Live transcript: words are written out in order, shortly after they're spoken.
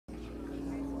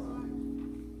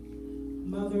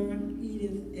Mother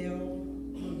Edith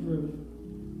McGrew.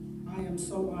 I am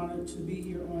so honored to be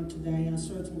here on today. I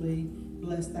certainly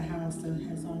bless the house that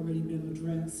has already been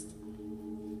addressed.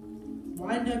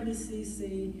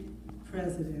 YWCC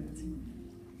President.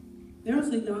 There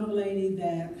was a young lady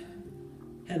that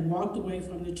had walked away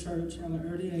from the church at an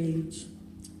early age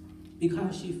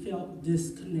because she felt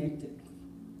disconnected.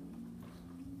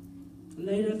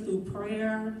 Later, through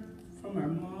prayer from her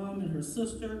mom and her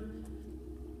sister,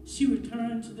 she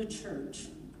returned to the church.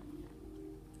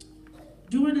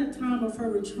 During that time of her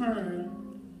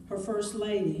return, her first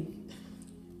lady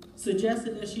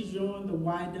suggested that she join the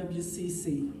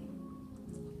YWCC.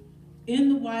 In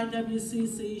the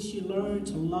YWCC, she learned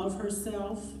to love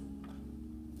herself,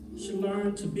 she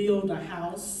learned to build a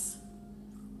house,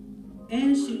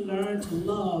 and she learned to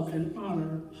love and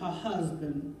honor her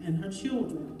husband and her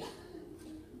children.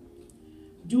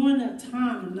 During that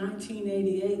time, in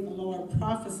 1988, the Lord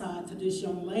prophesied to this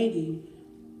young lady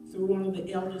through one of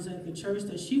the elders at the church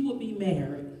that she would be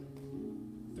married.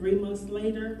 3 months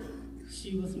later,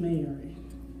 she was married.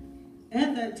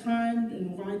 At that time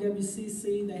in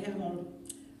YWCC, they had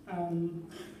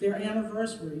their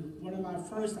anniversary, one of our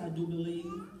first, I do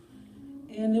believe,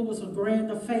 and it was a grand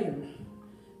affair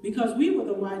because we were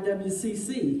the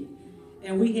YWCC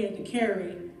and we had to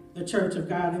carry the Church of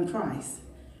God in Christ.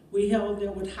 We held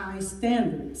it with high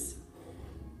standards.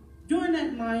 During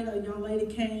that night, a young lady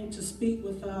came to speak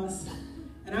with us,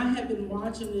 and I had been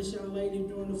watching this young lady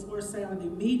during the 4 Saturday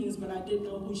meetings, but I didn't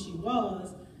know who she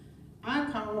was. I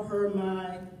called her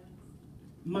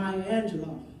Maya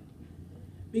Angelou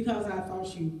because I thought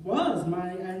she was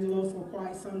Maya Angelou for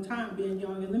quite some time, being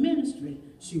young in the ministry.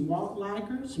 She walked like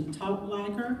her, she talked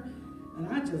like her, and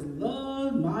I just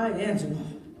loved Maya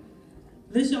Angelou.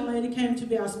 This young lady came to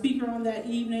be our speaker on that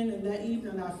evening, and that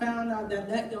evening I found out that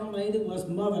that young lady was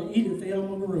Mother Edith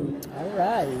McGrew. All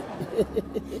right.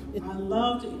 I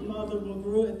loved Mother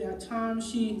McGrew at that time.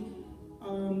 She,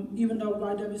 even though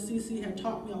YWCC had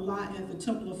taught me a lot at the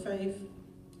Temple of Faith,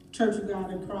 Church of God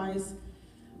in Christ,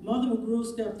 Mother McGrew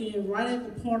stepped in right at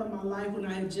the point of my life when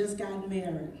I had just gotten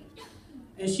married.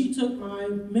 And she took my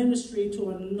ministry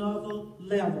to another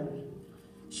level.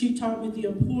 She taught me the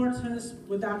importance,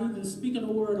 without even speaking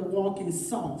a word, of walking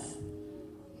soft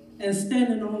and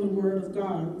standing on the word of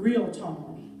God, real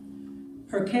tall.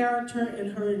 Her character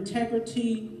and her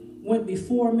integrity went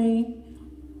before me,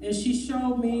 and she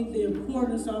showed me the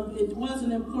importance of, it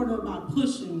wasn't important about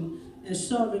pushing and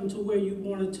shoving to where you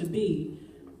wanted to be,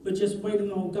 but just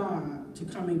waiting on God to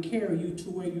come and carry you to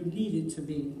where you needed to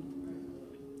be.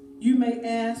 You may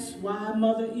ask, why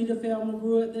Mother Edith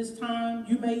McGrew at this time?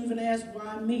 You may even ask,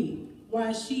 why me? Why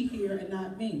is she here and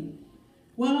not me?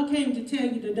 Well, I came to tell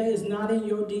you today it's not in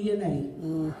your DNA.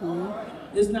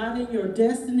 It's not in your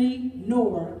destiny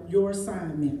nor your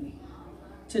assignment.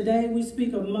 Today we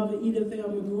speak of Mother Edith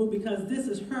McGrew because this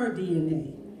is her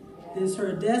DNA. This is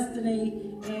her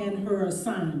destiny and her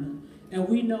assignment. And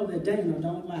we know that Dana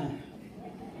don't lie.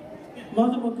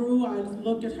 Mother McGrew, I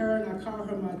looked at her and I called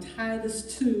her my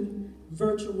Titus II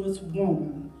virtuous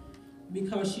woman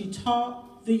because she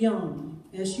taught the young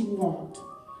as she walked,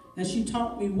 and she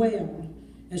taught me well,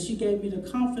 and she gave me the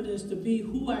confidence to be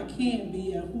who I can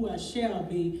be and who I shall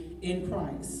be in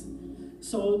Christ.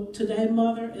 So today,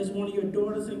 Mother, as one of your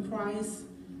daughters in Christ,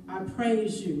 I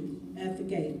praise you at the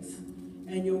gates,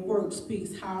 and your work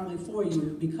speaks highly for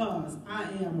you because I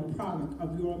am a product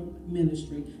of your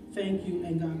ministry. Thank you,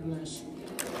 and God bless you.